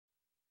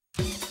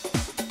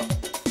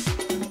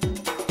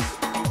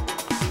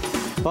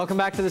Welcome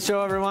back to the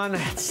show, everyone.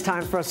 It's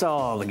time for us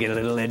all to get a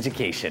little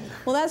education.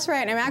 Well, that's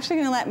right. I'm actually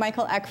going to let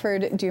Michael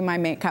Eckford do my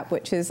makeup,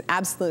 which is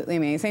absolutely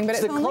amazing. But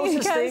It's the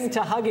closest thing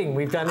to hugging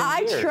we've done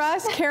in years. I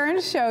trust Karin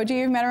Shoji.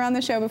 You've met her on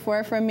the show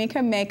before from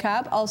Mika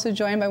Makeup, also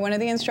joined by one of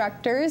the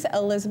instructors,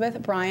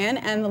 Elizabeth Bryan,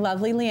 and the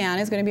lovely Leanne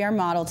is going to be our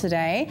model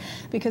today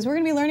because we're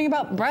going to be learning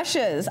about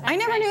brushes. I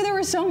never knew there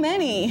were so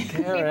many.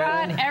 Karin. We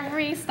brought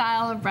every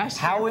style of brush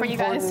here for you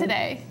guys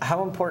today.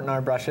 How important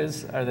are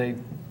brushes? Are they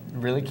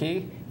really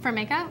key? For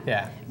makeup?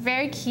 Yeah.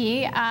 Very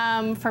key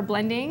for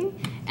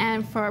blending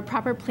and for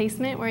proper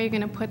placement where you're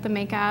going to put the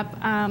makeup.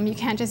 You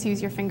can't just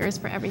use your fingers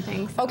for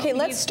everything. So okay,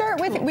 let's start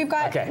with, we've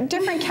got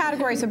different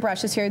categories of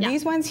brushes here. Yeah.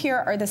 These ones here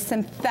are the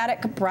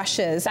synthetic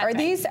brushes. Are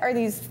these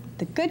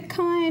the good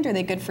kind? Are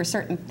they good for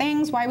certain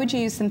things? Why would you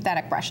use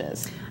synthetic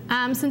brushes?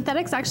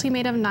 Synthetic's actually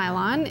made of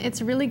nylon.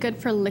 It's really good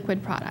for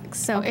liquid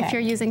products. So if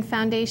you're using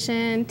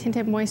foundation,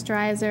 tinted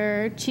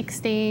moisturizer, cheek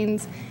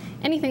stains,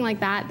 anything like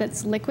that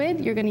that's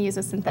liquid, you're going to use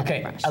a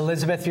synthetic brush.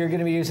 Elizabeth, you're going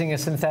to be using a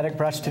synthetic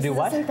brush to do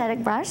what? A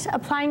synthetic brush,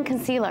 applying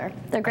concealer.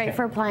 They're great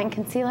for applying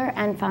concealer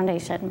and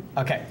foundation.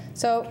 Okay.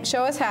 So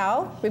show us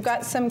how. We've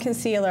got some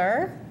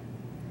concealer.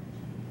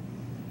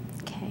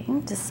 Okay,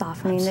 just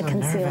softening the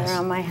concealer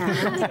on my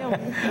hand.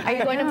 Are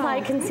you going to apply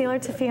concealer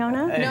to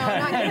Fiona? No,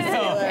 not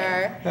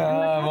concealer.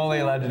 I'm only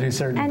allowed to do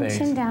certain things.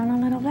 And chin down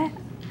a little bit.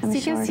 So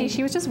you can see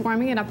she was just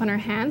warming it up on her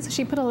hand. So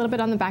she put a little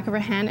bit on the back of her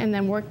hand and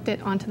then worked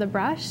it onto the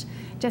brush.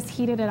 Just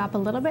heated it up a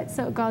little bit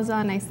so it goes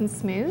on nice and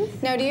smooth.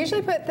 Now, do you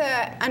usually put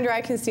the under eye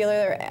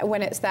concealer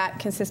when it's that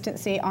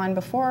consistency on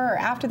before or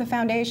after the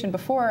foundation,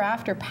 before or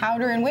after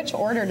powder? In which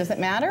order? Does it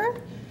matter?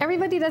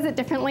 Everybody does it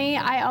differently.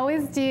 I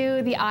always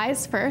do the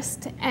eyes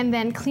first and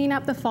then clean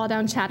up the fall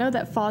down shadow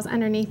that falls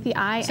underneath the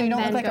eye. So you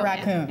don't look like a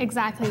raccoon.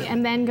 Exactly,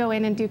 and then go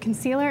in and do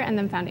concealer and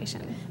then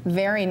foundation.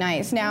 Very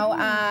nice.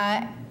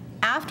 Now,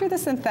 after the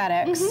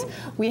synthetics,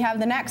 we have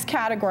the next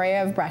category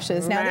of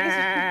brushes. Now,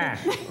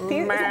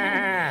 they're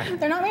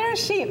not made out of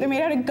sheep, they're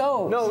made out of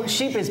goats. No,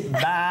 sheep is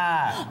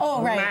bah.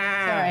 Oh,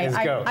 right.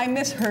 Sorry, I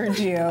misheard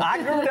you.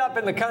 I grew up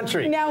in the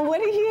country. Now,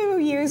 what do you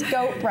use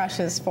goat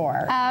brushes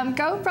for?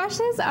 Goat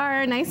brushes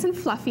are nice and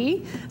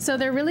fluffy, so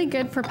they're really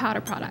good for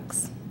powder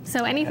products.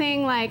 So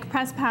anything like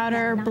pressed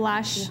powder,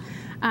 blush,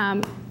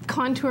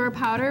 contour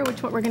powder,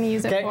 which what we're going to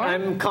use it for. Okay,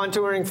 I'm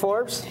contouring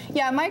Forbes.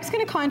 Yeah, Mike's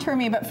going to contour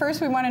me, but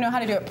first we want to know how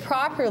to do it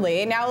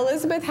properly. Now,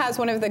 Elizabeth has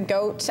one of the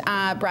goat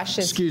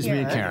brushes Excuse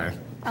me, Karin.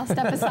 I'll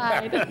step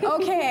aside.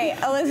 Okay,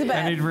 Elizabeth.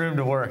 I need room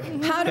to work.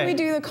 How do we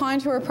do the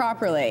contour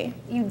properly?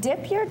 You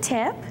dip your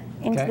tip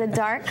into the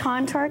dark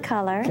contour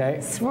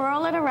color,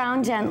 swirl it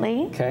around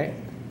gently,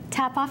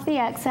 tap off the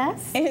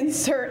excess.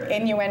 Insert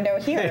innuendo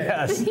here.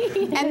 Yes.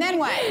 And then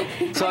what?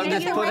 So I'm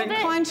just putting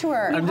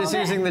contour. I'm just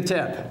using the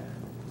tip.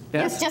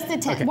 Yes, just the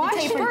tip. Okay.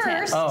 Watch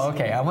first. Oh,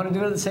 okay. I want to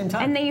do it at the same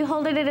time. And then you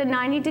hold it at a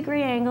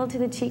 90-degree angle to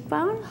the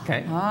cheekbone.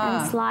 Okay.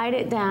 And slide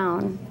it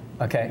down.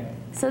 Okay.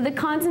 So the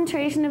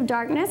concentration of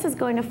darkness is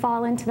going to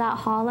fall into that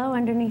hollow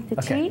underneath the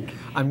cheek.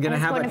 I'm going to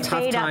have a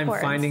tough time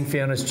finding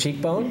Fiona's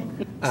cheekbone.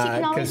 She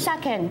can always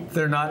suck in.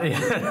 They're not,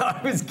 I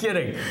was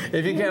kidding.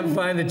 If you can't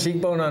find the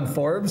cheekbone on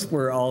Forbes,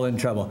 we're all in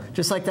trouble.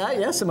 Just like that,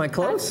 yes? Am I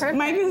close?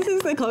 Mike, this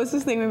is the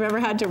closest thing we've ever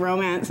had to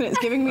romance, and it's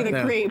giving me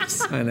the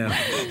creeps. I know.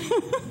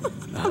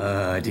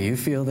 Do you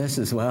feel this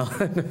as well?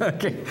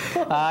 Okay.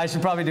 I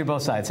should probably do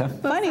both sides, huh?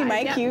 Funny,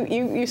 Mike,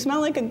 you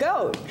smell like a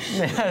goat.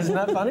 Isn't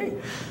that funny?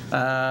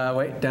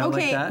 Wait, down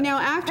like that. Okay, now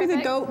after the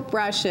goat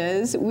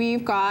brushes,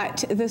 we've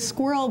got the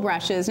squirrel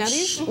brushes. Now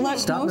these look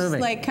most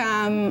like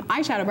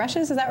eyeshadow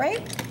brushes, is that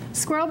right?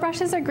 Squirrel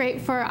brushes are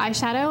great for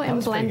eyeshadow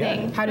and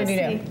blending. How did you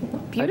do?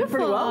 Beautiful. I did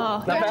pretty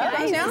well. Not bad.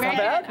 Nice. Not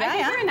bad. I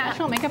think you're a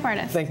natural makeup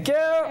artist. Thank you.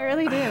 I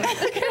really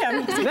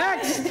do.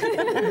 Next.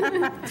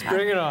 Let's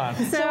bring it on.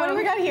 So what do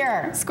we got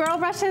here? Squirrel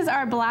brushes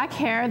are black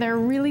hair. They're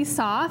really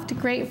soft,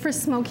 great for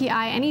smoky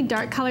eye. Any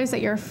dark colors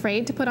that you're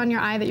afraid to put on your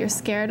eye that you're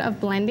scared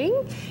of blending,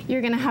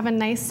 you're going to have a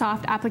nice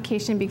soft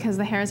application because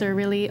the hairs are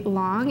really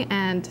long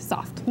and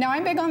soft. Now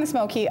I'm big on the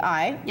smoky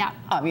eye. Yeah.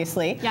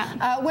 Obviously.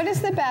 Yeah. What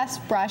is the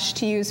best brush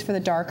to use for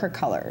the darker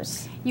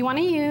colors? You want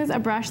to use a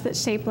brush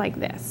that's shaped like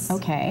this.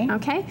 Okay.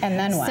 Okay. And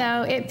then what?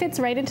 So it fits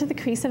right into the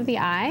crease of the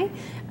eye.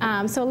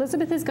 So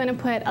Elizabeth is going to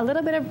put a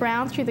little bit of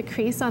brown through the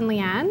crease on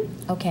Leanne.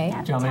 Okay.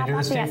 Do you want me to do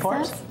the same for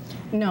us?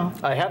 No.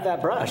 I have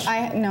that brush.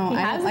 I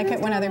don't like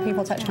it when other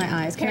people touch my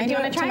eyes. Can I do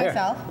it to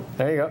myself?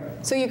 There you go.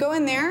 So you go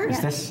in there.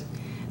 Is this?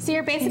 So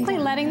you're basically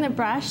letting the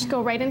brush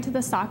go right into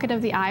the socket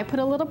of the eye, put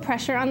a little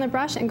pressure on the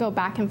brush, and go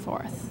back and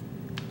forth.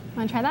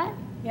 Want to try that?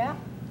 Yeah.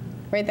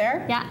 Right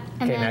there? Yeah.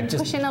 And then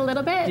push in a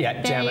little bit.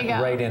 Yeah, jam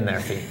it right in there,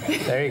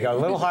 feet. There you go. A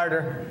little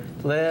harder.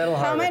 Little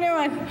harder. How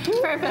am I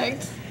doing?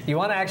 Perfect. You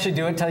want to actually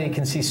do it till you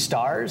can see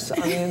stars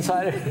on the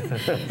inside?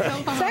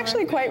 It's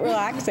actually quite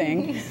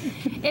relaxing.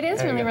 It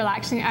is really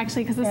relaxing,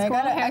 actually, because the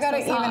squirrel hair is so soft.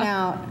 I got to even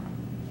out.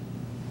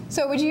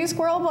 So would you use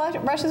squirrel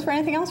brushes for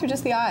anything else or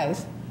just the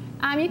eyes?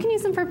 You can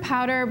use them for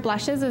powder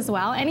blushes as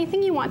well.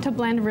 Anything you want to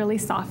blend really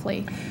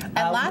softly. And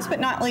last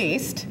but not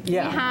least, we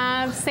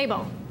have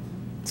Sable.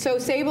 So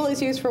sable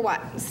is used for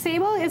what?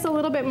 Sable is a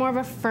little bit more of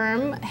a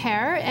firm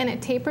hair, and it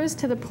tapers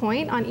to the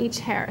point on each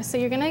hair. So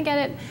you're gonna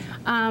get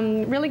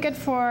it really good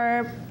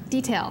for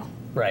detail.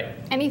 Right.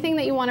 Anything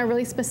that you want a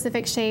really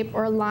specific shape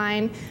or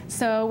line.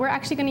 So we're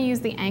actually going to use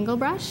the angle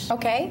brush.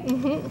 Okay.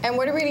 And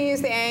what are we going to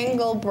use the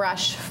angle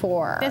brush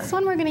for? This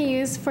one we're going to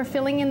use for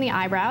filling in the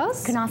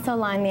eyebrows. You can also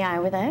line the eye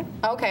with it.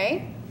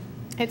 Okay.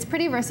 It's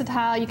pretty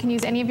versatile. You can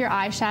use any of your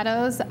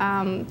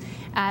eyeshadows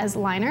as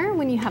liner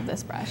when you have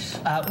this brush.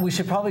 We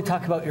should probably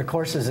talk about your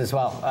courses as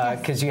well,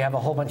 because you have a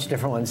whole bunch of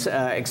different ones.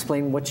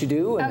 Explain what you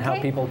do and how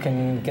people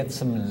can get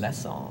some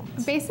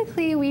lessons.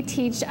 Basically, we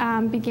teach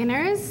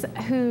beginners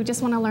who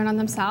just want to learn on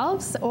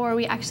themselves, or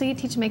we actually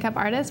teach makeup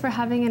artists. We're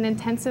having an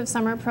intensive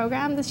summer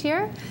program this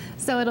year.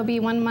 So it'll be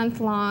 1 month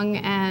long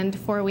and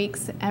 4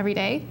 weeks every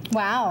day.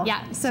 Wow.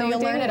 Yeah. So you'll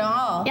learn it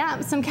all.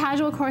 Yeah, some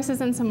casual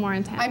courses and some more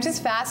intense. I'm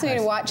just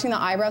fascinated watching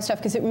the eyebrow stuff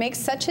because it makes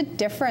such a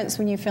difference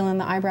when you fill in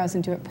the eyebrows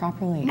and do it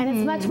properly. And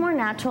it's much more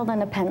natural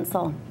than a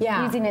pencil.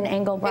 Yeah. Using an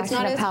angle brush it's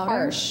not and a as powder.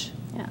 harsh.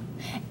 Yeah.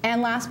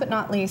 And last but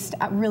not least,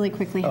 really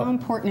quickly, how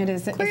important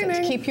is it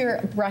to keep your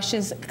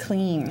brushes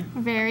clean?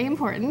 Very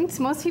important.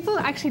 Most people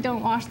actually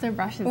don't wash their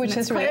brushes. Which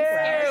is really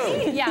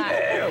gross.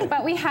 Yeah.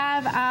 But we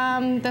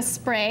have the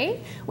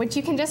spray, which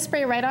you can just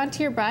spray right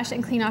onto your brush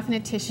and clean off in a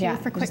tissue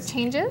for quick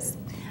changes.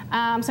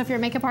 So if you're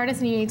a makeup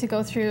artist and you need to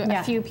go through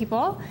a few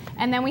people.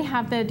 And then we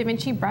have the Da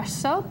Vinci brush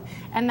soap,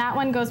 and that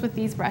one goes with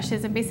these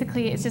brushes. And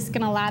basically it's just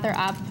gonna lather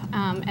up,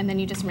 and then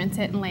you just rinse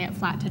it and lay it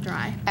flat to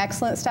dry.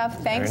 Excellent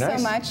stuff. Thanks so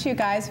much, you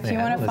guys. If you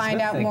want to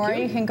find out more,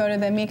 you can go to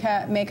the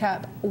Mika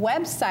Makeup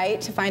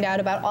website to find out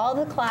about all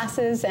the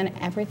classes and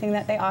everything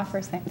that they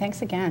offer.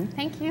 Thanks again.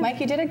 Thank you.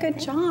 Mike, you did a good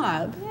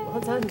job. Well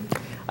done.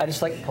 I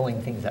just like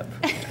pulling things up.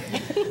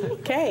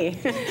 Okay,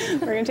 we're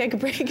gonna take a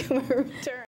break and we'll return.